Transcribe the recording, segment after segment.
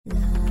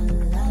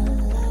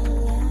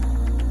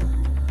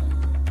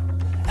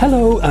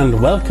Hello and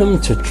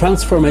welcome to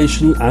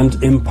Transformation and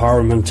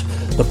Empowerment,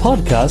 the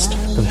podcast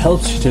that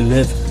helps you to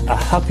live a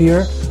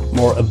happier,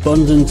 more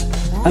abundant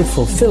and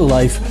fulfilled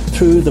life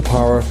through the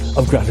power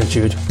of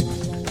gratitude.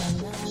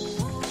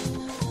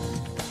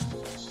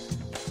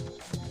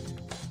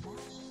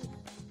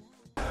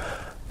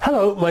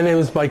 Hello, my name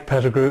is Mike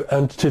Pettigrew,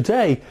 and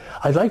today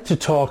I'd like to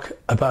talk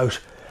about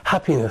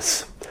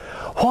happiness.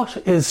 What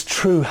is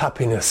true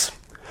happiness?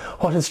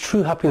 What is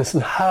true happiness,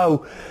 and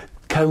how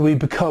can we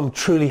become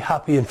truly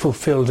happy and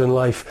fulfilled in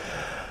life?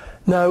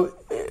 Now,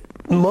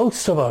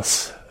 most of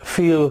us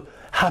feel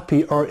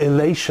happy or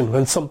elation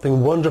when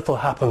something wonderful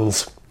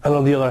happens, and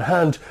on the other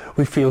hand,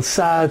 we feel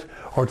sad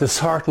or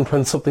disheartened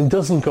when something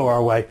doesn't go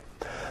our way.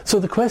 So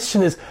the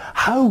question is,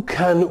 how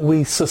can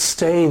we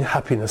sustain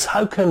happiness?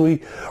 How can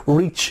we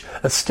reach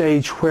a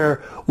stage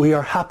where we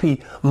are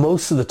happy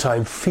most of the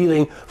time,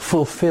 feeling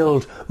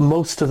fulfilled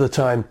most of the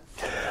time?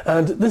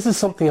 And this is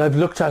something I've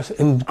looked at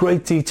in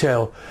great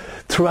detail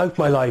throughout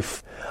my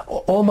life.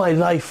 All my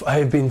life I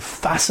have been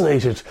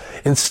fascinated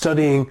in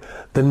studying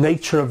the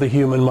nature of the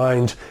human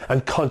mind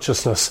and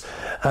consciousness,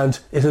 and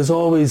it has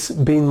always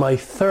been my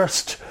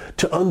thirst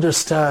to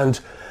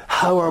understand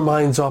how our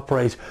minds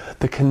operate,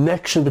 the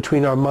connection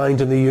between our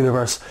mind and the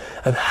universe,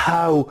 and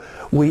how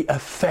we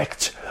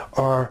affect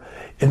our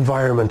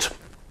environment.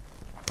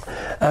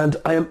 And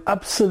I am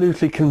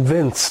absolutely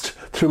convinced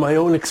through my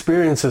own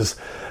experiences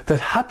that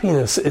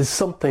happiness is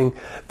something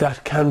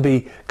that can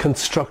be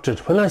constructed.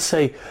 When I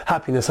say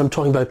happiness, I'm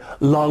talking about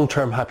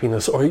long-term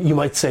happiness, or you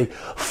might say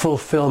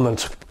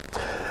fulfillment.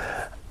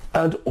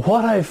 And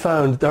what I've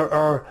found, there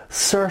are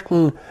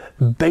certain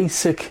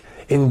basic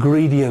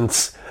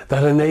ingredients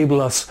that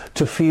enable us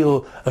to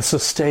feel a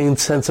sustained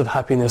sense of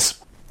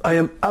happiness. I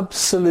am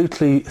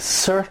absolutely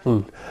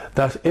certain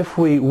that if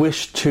we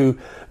wish to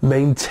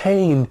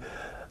maintain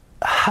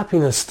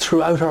happiness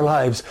throughout our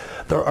lives,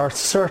 there are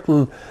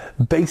certain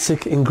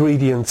basic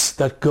ingredients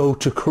that go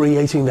to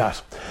creating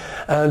that.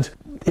 And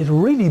it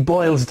really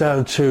boils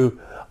down to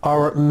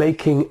our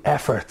making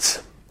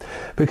efforts,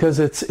 because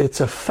it's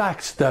a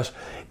fact that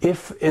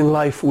if in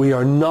life we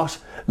are not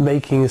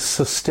making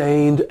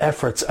sustained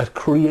efforts at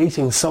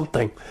creating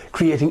something,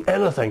 creating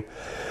anything,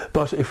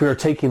 but if we are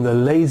taking the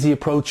lazy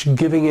approach,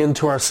 giving in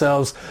to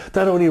ourselves,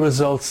 that only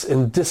results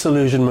in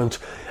disillusionment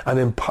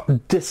and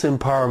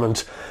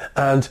disempowerment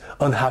and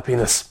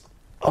unhappiness.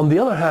 On the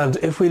other hand,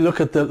 if we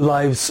look at the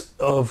lives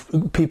of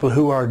people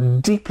who are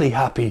deeply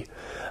happy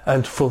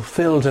and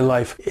fulfilled in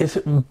life,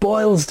 it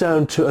boils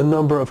down to a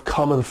number of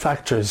common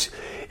factors.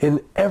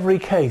 In every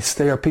case,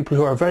 they are people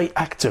who are very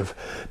active,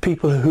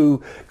 people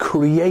who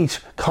create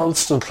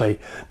constantly,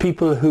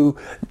 people who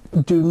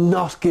do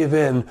not give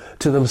in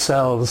to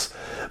themselves,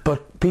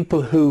 but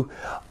people who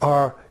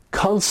are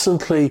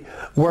constantly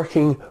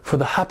working for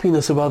the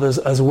happiness of others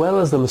as well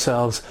as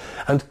themselves,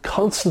 and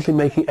constantly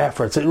making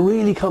efforts. It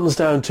really comes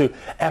down to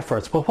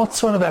efforts. But what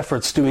sort of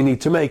efforts do we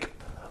need to make?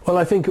 Well,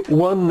 I think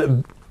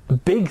one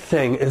big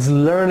thing is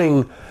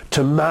learning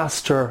to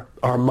master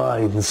our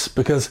minds,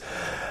 because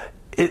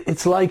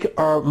it's like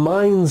our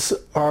minds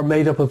are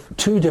made up of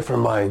two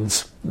different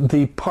minds.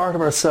 The part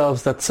of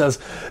ourselves that says,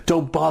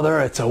 don't bother,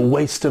 it's a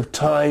waste of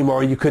time,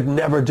 or you could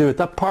never do it.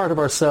 That part of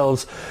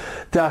ourselves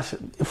that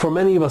for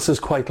many of us is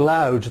quite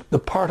loud. The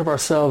part of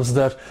ourselves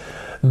that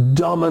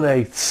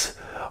dominates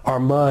our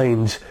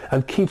mind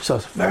and keeps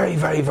us very,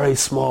 very, very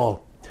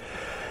small.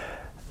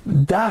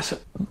 That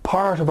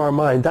part of our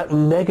mind, that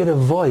negative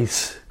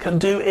voice, can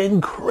do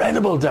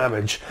incredible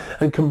damage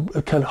and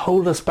can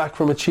hold us back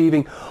from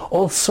achieving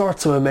all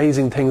sorts of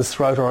amazing things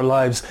throughout our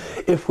lives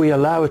if we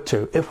allow it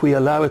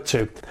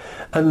to.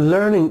 And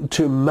learning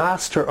to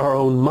master our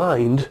own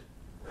mind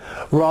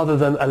rather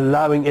than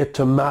allowing it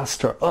to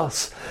master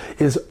us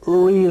is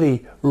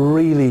really,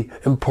 really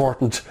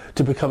important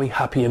to becoming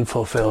happy and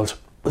fulfilled.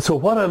 So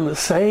what I'm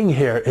saying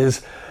here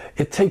is,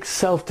 it takes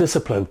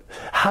self-discipline.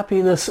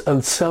 Happiness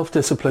and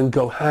self-discipline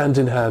go hand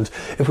in hand.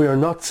 If we are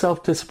not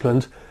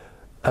self-disciplined,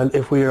 and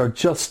if we are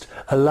just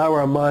allow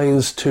our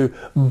minds to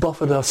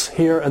buffet us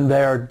here and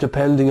there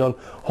depending on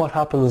what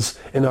happens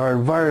in our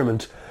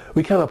environment,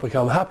 we cannot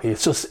become happy.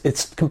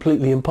 It's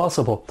completely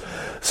impossible.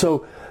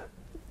 So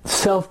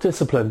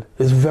self-discipline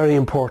is very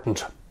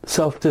important.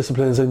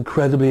 Self-discipline is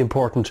incredibly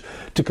important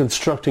to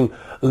constructing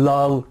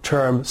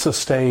long-term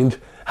sustained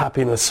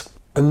happiness.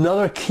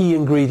 Another key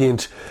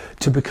ingredient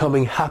to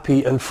becoming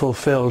happy and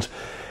fulfilled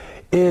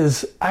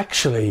is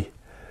actually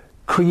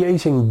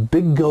creating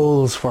big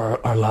goals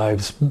for our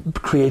lives,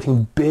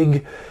 creating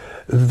big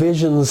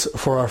visions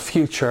for our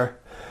future,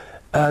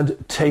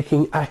 and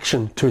taking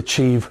action to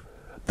achieve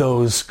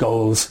those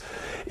goals.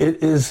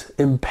 It is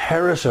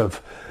imperative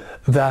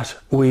that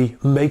we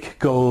make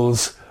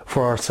goals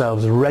for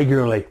ourselves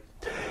regularly.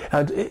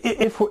 And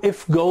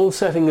if goal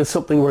setting is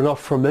something we're not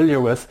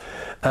familiar with,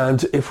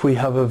 and if we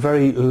have a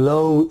very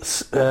low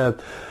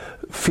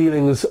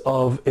feelings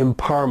of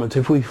empowerment,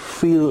 if we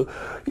feel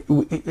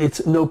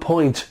it's no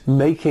point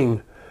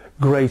making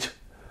great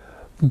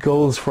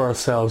goals for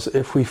ourselves,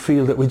 if we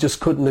feel that we just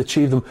couldn't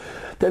achieve them,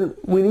 then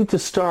we need to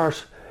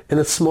start in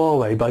a small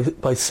way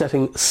by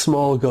setting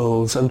small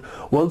goals. And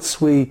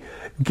once we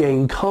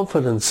gain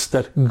confidence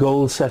that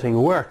goal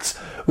setting works,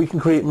 we can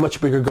create much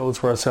bigger goals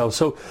for ourselves.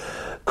 So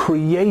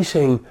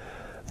creating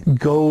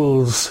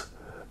goals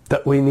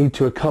that we need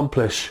to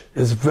accomplish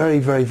is very,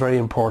 very, very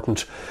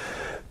important.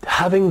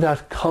 Having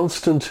that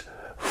constant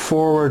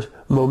forward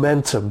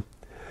momentum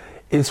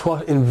is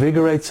what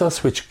invigorates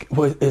us,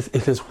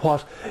 it is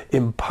what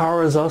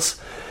empowers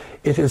us,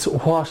 it is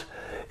what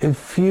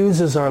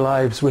infuses our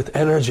lives with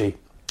energy.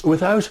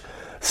 Without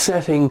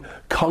setting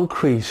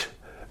concrete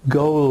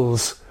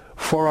goals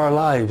for our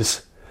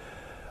lives,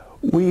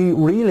 we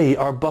really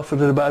are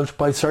buffeted about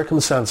by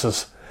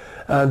circumstances,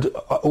 and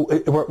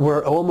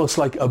we're almost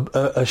like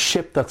a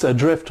ship that's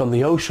adrift on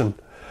the ocean.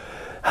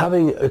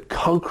 Having a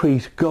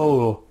concrete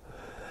goal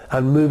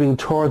and moving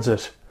towards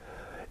it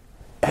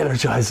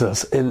energizes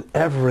us in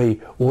every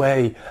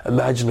way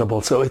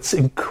imaginable. So it's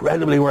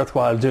incredibly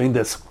worthwhile doing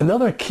this.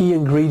 Another key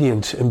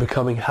ingredient in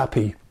becoming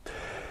happy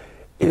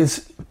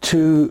is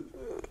to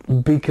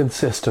be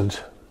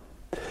consistent,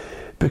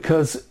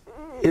 because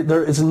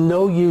there is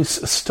no use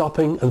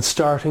stopping and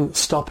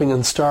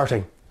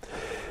starting,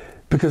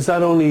 because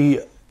that only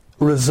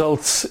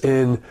results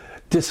in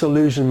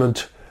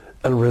disillusionment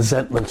and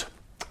resentment,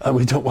 and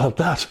we don't want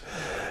that.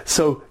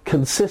 So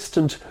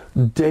consistent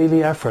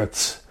daily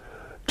efforts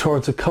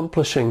towards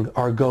accomplishing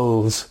our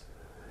goals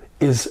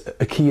is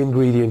a key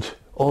ingredient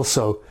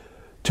also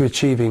to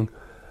achieving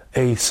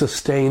a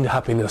sustained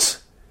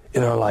happiness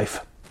in our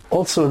life.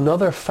 Also,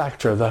 another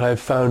factor that I've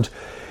found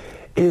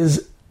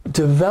is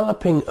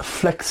developing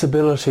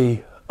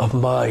flexibility of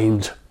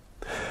mind.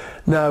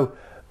 Now,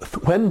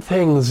 when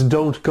things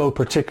don't go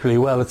particularly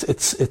well,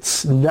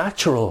 it's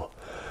natural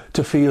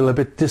to feel a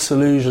bit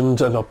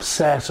disillusioned and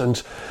upset, and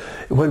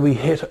when we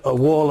hit a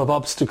wall of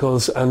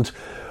obstacles and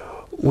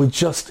we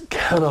just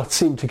cannot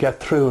seem to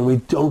get through and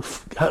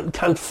we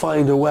can't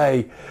find a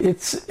way,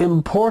 it's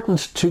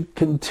important to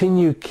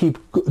continue keep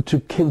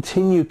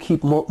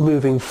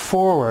moving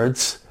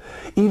forwards,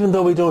 even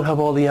though we don't have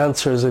all the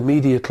answers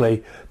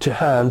immediately to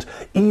hand,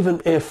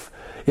 even if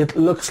it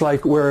looks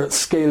like we're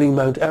scaling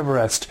Mount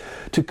Everest,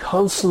 to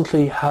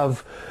constantly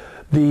have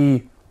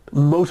the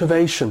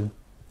motivation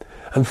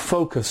and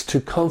focus to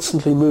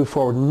constantly move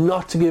forward,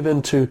 not to give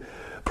in to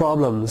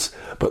problems,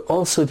 but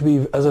also to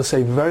be, as I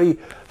say, very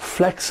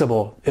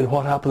flexible in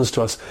what happens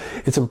to us.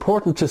 It's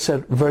important to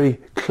set very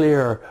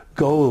clear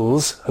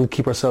goals and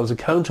keep ourselves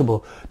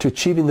accountable to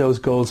achieving those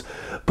goals,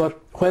 but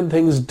when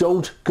things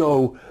don't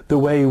go the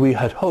way we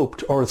had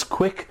hoped, or as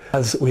quick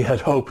as we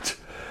had hoped,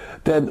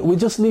 then we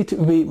just need to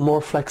be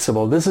more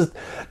flexible.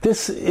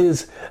 This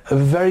is a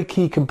very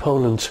key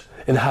component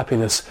in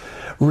happiness.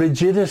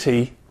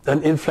 Rigidity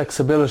and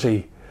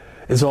inflexibility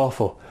is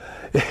awful.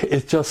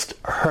 It just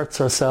hurts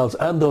ourselves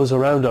and those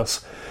around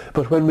us.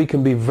 But when we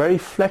can be very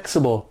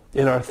flexible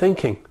in our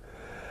thinking,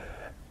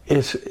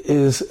 it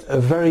is a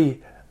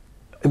very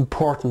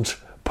important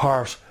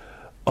part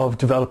of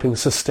developing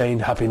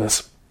sustained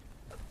happiness.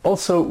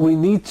 Also, we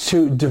need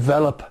to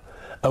develop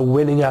a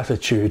winning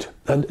attitude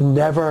and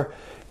never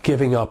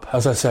giving up.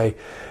 As I say,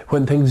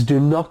 when things do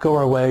not go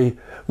our way,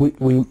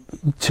 we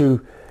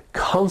to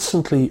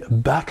constantly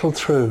battle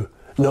through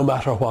no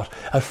matter what.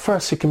 At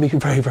first it can be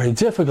very, very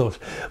difficult,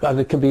 and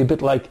it can be a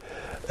bit like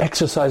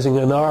exercising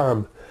an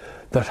arm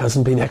that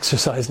hasn't been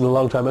exercised in a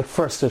long time. At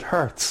first it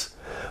hurts,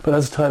 but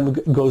as time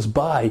goes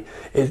by,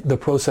 the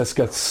process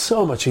gets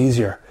so much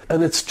easier.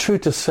 And it's true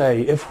to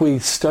say, if we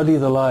study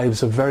the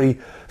lives of very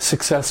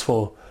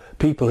successful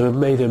people who have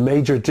made a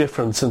major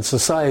difference in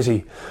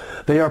society,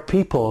 they are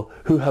people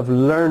who have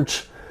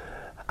learnt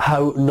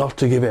how not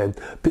to give in.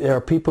 They are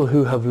people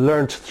who have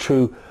learnt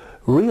through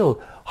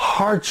real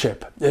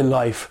hardship in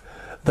life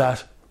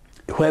that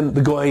when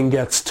the going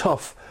gets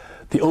tough,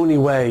 the only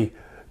way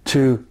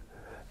to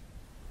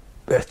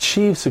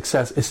achieve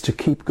success is to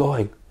keep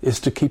going,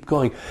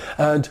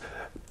 And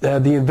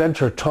the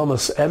inventor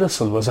Thomas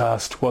Edison was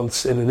asked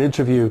once in an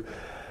interview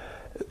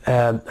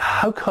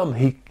how come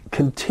he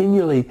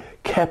continually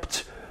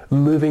kept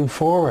moving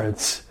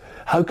forwards.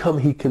 How come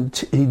he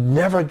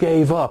never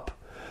gave up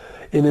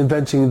in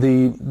inventing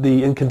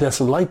the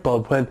incandescent light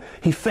bulb when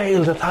he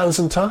failed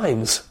 1,000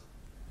 times?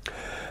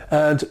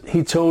 And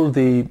he told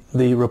the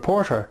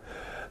reporter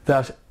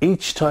that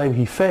each time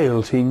he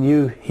failed, he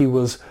knew he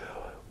was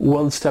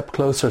one step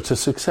closer to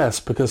success,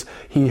 because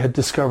he had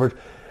discovered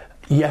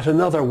yet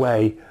another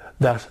way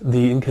that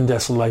the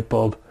incandescent light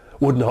bulb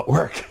would not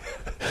work.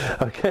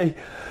 Okay?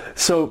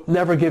 So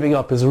never giving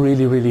up is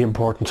really, really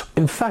important.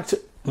 In fact,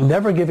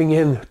 never giving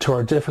in to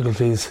our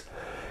difficulties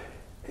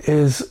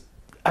is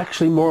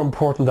actually more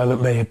important than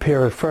it may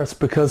appear at first,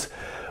 because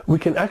we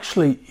can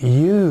actually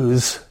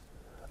use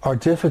our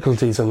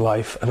difficulties in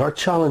life and our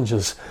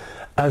challenges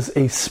as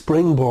a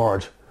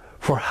springboard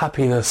for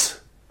happiness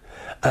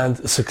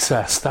and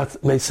success.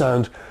 That may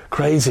sound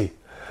crazy.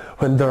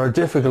 When there are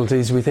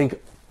difficulties, we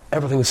think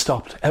everything is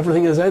stopped,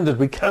 everything is ended,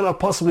 we cannot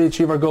possibly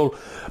achieve our goal.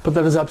 But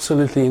that is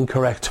absolutely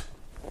incorrect.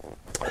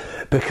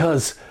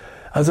 Because,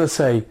 as I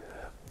say,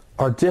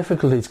 our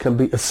difficulties can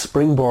be a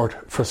springboard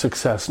for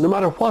success. No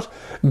matter what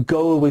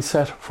goal we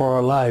set for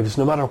our lives,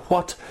 no matter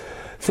what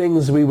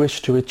things we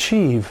wish to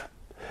achieve,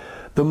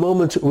 the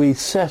moment we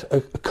set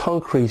a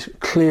concrete,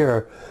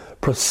 clear,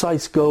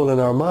 precise goal in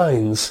our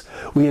minds,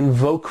 we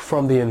invoke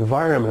from the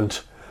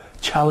environment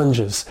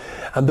challenges,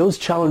 and those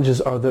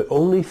challenges are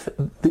only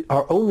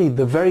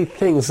the very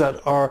things that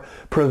are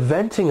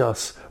preventing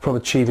us from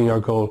achieving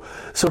our goal.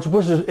 So to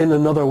put it in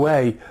another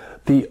way,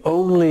 the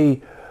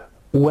only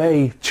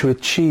way to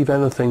achieve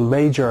anything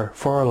major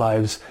for our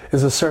lives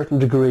is a certain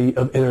degree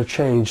of inner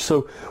change.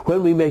 So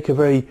when we make a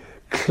very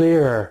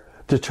clear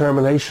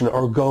determination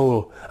or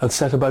goal and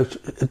set about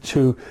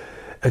to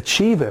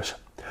achieve it,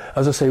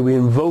 as I say, we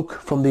invoke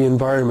from the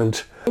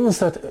environment things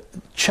that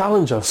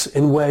challenge us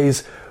in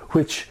ways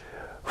which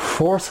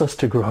force us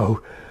to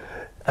grow,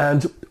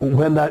 and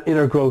when that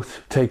inner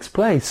growth takes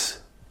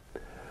place,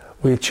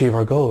 we achieve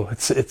our goal.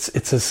 It's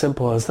as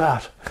simple as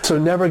that. So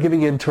never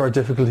giving in to our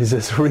difficulties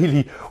is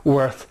really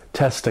worth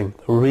testing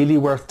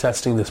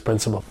this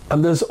principle.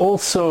 And there's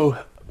also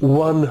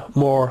one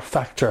more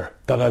factor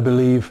that I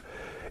believe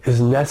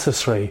is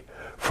necessary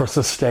for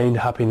sustained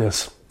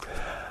happiness,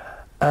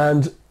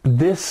 and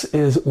this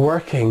is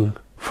working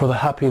for the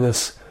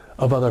happiness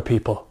of other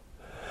people.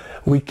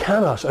 We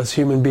cannot, as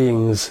human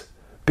beings,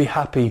 be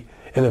happy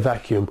in a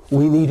vacuum.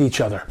 We need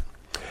each other.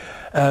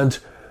 And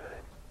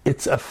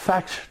it's a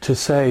fact to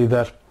say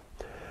that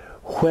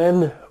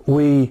when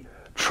we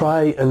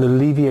try and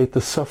alleviate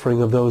the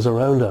suffering of those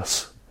around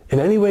us in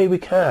any way we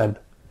can,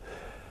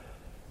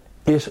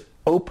 it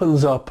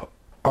opens up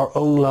our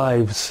own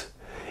lives.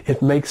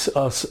 It makes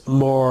us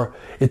more,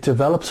 it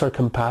develops our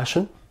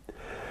compassion.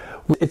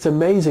 It's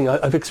amazing.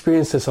 I've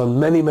experienced this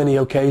on many, many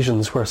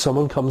occasions where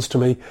someone comes to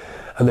me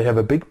and they have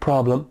a big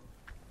problem,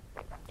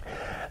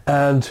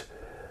 and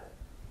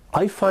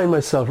I find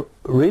myself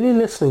really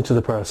listening to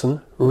the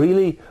person,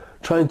 really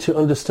trying to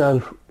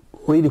understand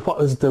really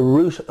what is the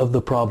root of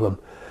the problem.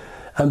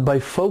 And by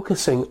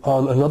focusing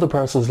on another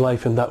person's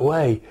life in that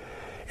way,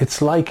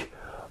 it's like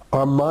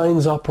our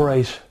minds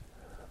operate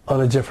on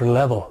a different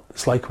level.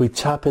 It's like we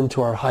tap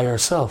into our higher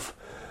self.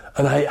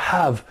 And I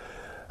have,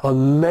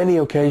 on many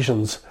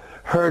occasions,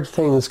 heard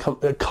things,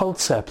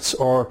 concepts,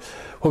 or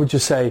what would you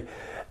say,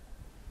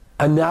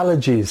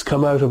 analogies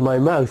come out of my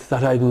mouth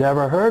that I'd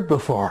never heard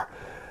before.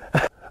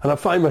 And I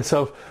find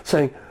myself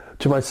saying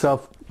to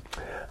myself,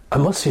 I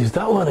must use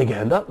that one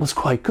again. That was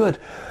quite good.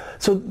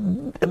 So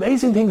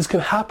amazing things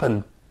can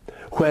happen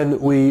when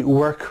we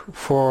work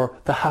for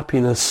the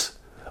happiness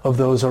of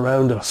those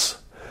around us.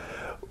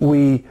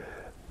 We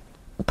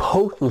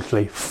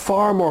potently,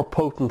 far more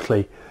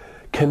potently,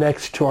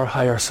 connect to our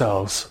higher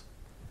selves.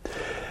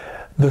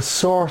 The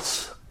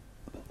source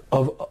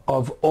of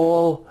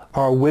all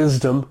our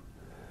wisdom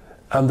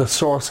and the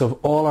source of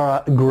all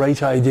our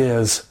great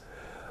ideas.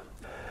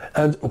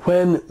 And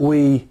when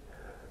we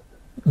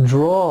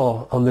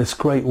draw on this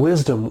great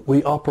wisdom,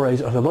 we operate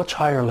at a much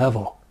higher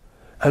level.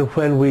 And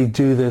when we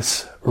do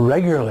this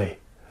regularly,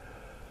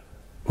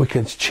 we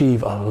can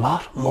achieve a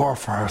lot more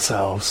for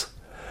ourselves.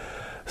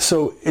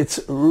 So it's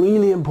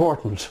really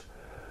important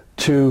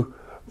to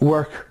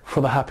work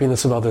for the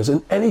happiness of others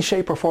in any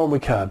shape or form we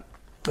can.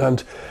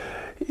 And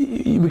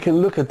we can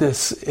look at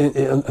this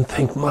and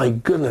think, my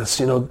goodness,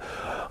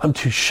 I'm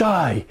too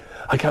shy.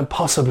 I can't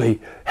possibly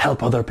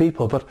help other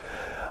people. But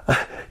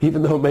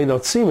even though it may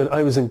not seem it,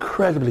 I was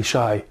incredibly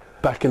shy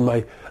back in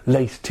my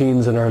late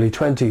teens and early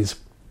 20s.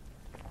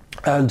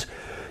 And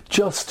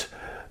just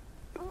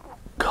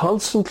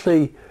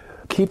constantly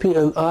keeping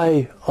an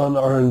eye on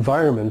our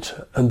environment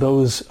and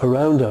those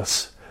around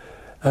us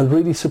and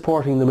really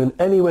supporting them in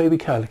any way we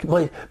can. It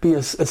might be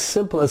as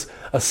simple as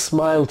a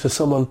smile to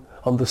someone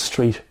on the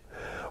street,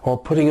 or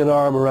putting an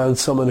arm around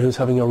someone who's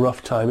having a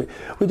rough time.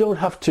 We don't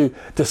have to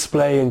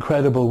display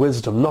incredible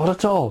wisdom, not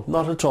at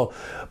all,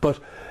 but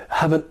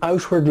have an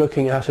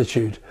outward-looking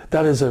attitude.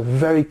 That is a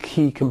very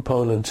key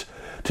component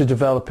to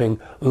developing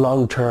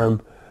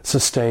long-term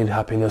sustained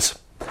happiness.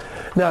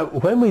 Now,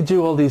 when we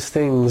do all these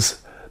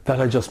things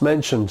that I just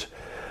mentioned,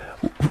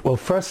 well,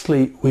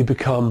 firstly, we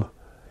become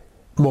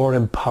more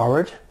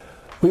empowered.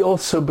 We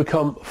also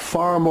become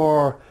far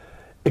more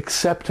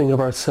accepting of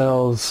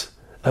ourselves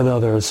and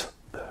others.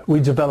 We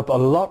develop a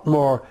lot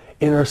more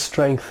inner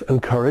strength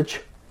and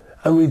courage,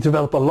 and we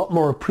develop a lot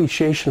more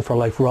appreciation for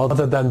life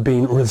rather than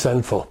being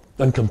resentful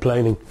and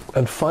complaining.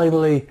 And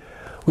finally,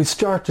 we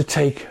start to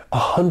take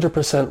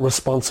 100%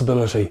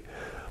 responsibility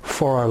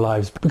for our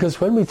lives. Because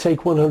when we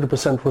take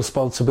 100%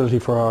 responsibility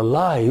for our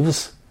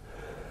lives,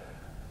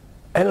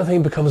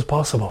 anything becomes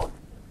possible.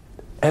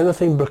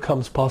 Anything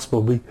becomes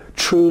possible. We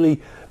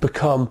truly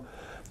become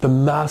the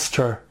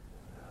master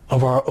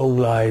of our own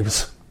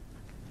lives.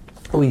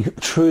 We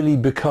truly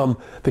become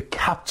the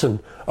captain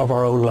of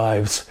our own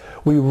lives.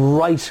 We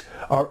write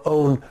our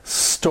own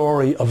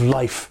story of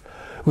life.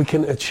 We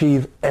can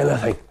achieve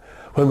anything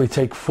when we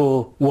take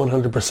full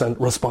 100%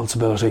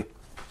 responsibility.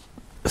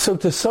 So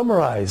to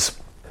summarize,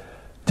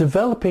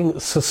 developing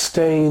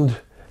sustained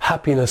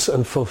happiness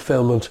and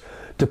fulfillment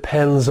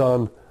depends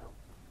on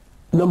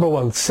Number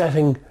one,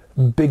 setting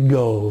big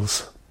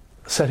goals.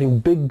 Setting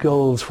big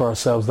goals for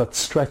ourselves that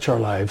stretch our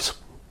lives.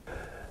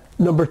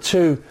 Number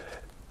two,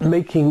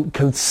 making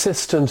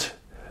consistent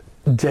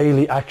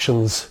daily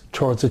actions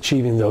towards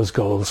achieving those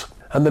goals.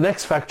 And the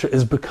next factor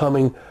is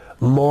becoming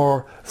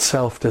more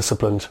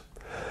self-disciplined.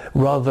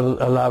 Rather than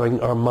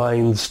allowing our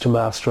minds to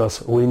master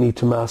us, we need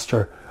to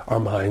master our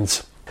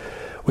minds.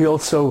 We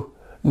also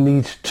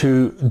need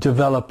to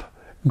develop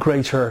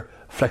greater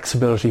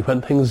flexibility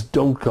when things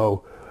don't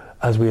go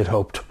as we had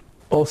hoped.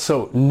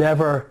 Also,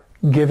 never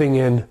giving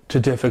in to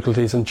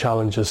difficulties and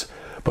challenges,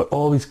 but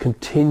always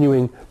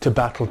continuing to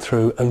battle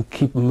through and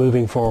keep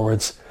moving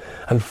forwards.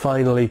 And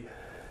finally,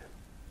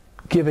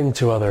 giving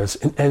to others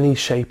in any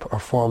shape or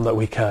form that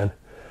we can.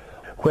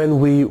 When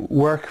we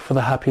work for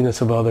the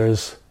happiness of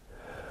others,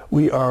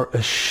 we are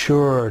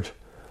assured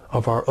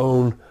of our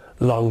own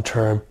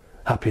long-term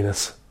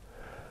happiness.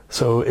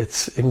 So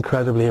it's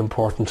incredibly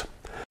important.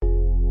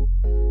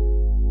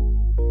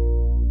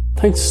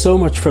 Thanks so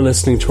much for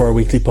listening to our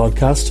weekly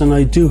podcast, and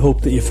I do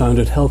hope that you found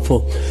it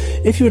helpful.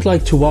 If you would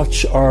like to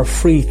watch our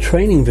free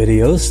training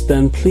videos,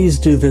 then please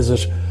do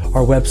visit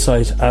our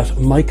website at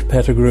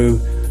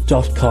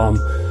mikepettigrew.com.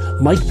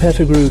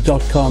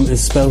 MikePettigrew.com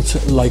is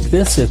spelt like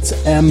this. It's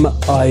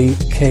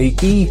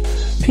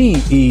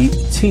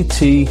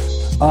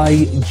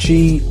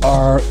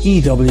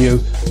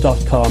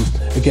MikePettigrew.com.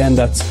 Again,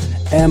 that's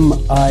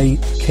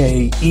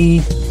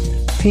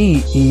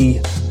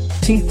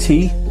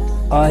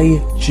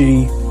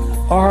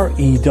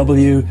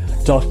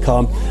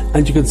MikePettigrew.com,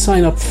 and you can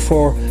sign up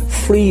for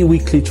free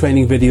weekly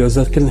training videos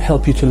that can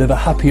help you to live a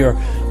happier,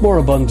 more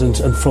abundant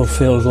and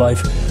fulfilled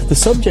life. The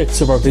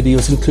subjects of our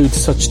videos include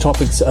such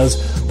topics as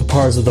the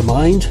powers of the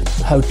mind,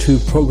 how to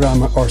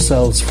program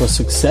ourselves for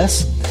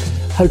success,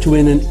 how to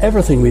win in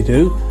everything we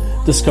do,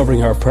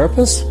 discovering our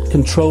purpose,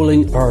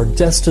 controlling our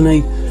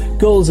destiny,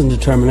 goals and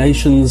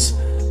determinations,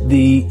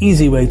 the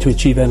easy way to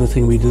achieve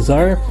anything we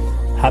desire,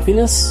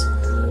 happiness,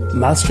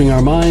 mastering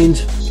our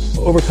mind,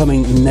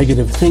 overcoming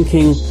negative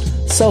thinking,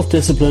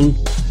 self-discipline,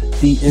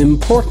 the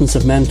importance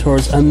of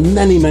mentors, and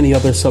many, many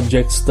other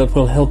subjects that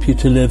will help you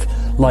to live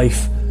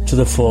life to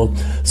the full.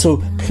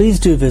 So please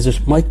do visit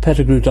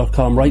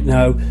MikePettigrew.com right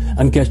now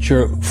and get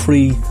your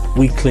free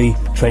weekly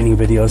training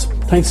videos.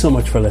 Thanks so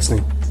much for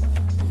listening.